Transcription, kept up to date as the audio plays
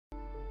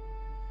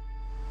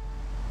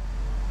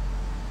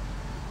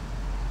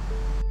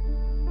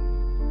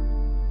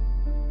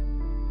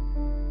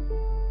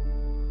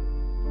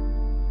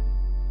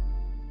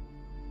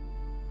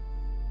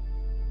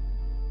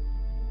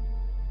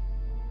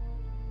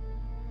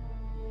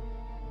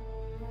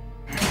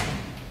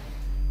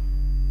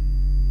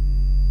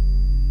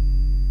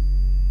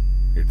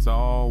It's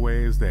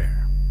always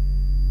there,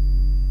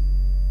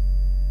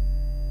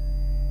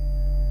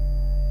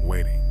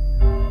 waiting.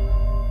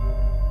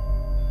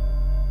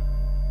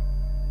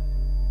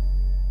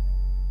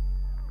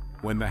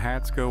 When the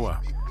hats go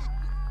up,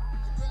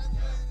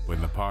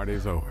 when the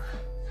party's over,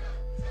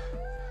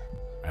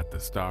 at the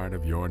start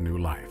of your new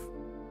life.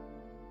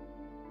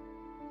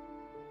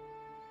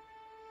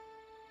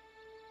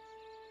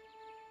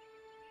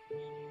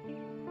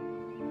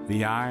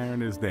 The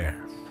iron is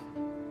there.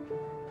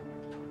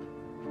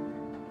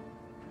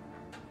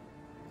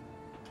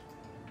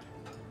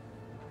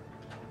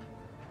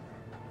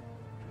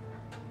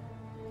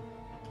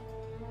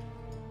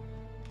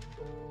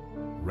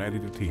 Ready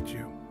to teach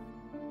you.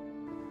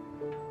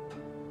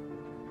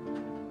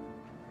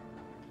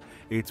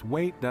 Its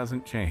weight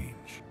doesn't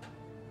change.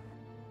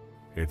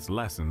 Its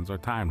lessons are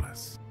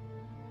timeless.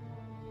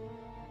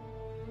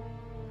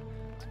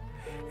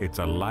 It's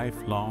a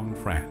lifelong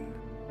friend,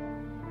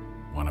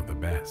 one of the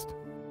best.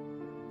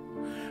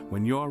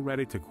 When you're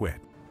ready to quit,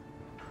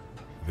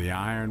 the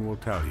iron will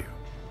tell you,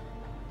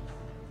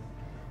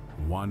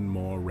 one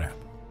more rep.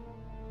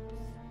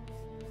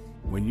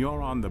 When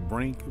you're on the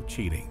brink of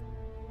cheating,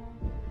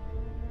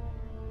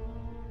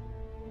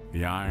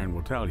 the iron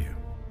will tell you,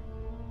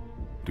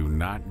 do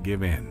not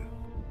give in.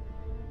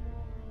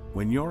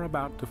 When you're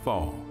about to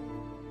fall,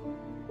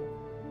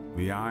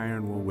 the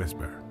iron will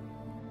whisper,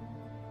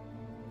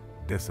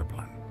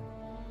 discipline,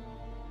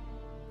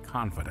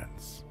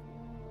 confidence,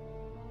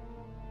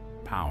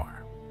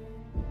 power.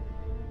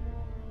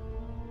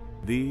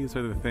 These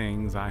are the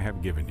things I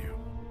have given you.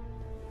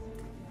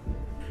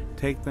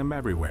 Take them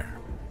everywhere.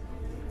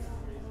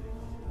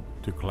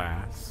 To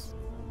class,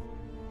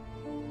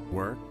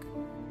 work,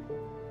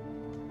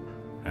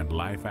 and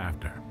life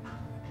after.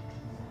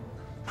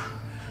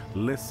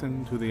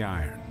 Listen to the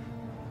iron.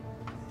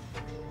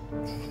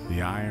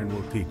 The iron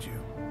will teach you.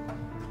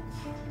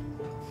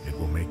 It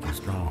will make you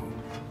strong.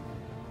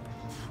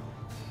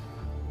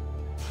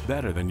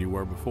 Better than you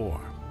were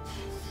before.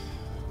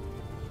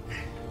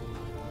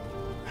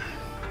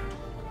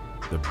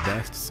 The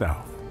best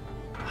self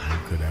you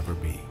could ever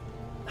be.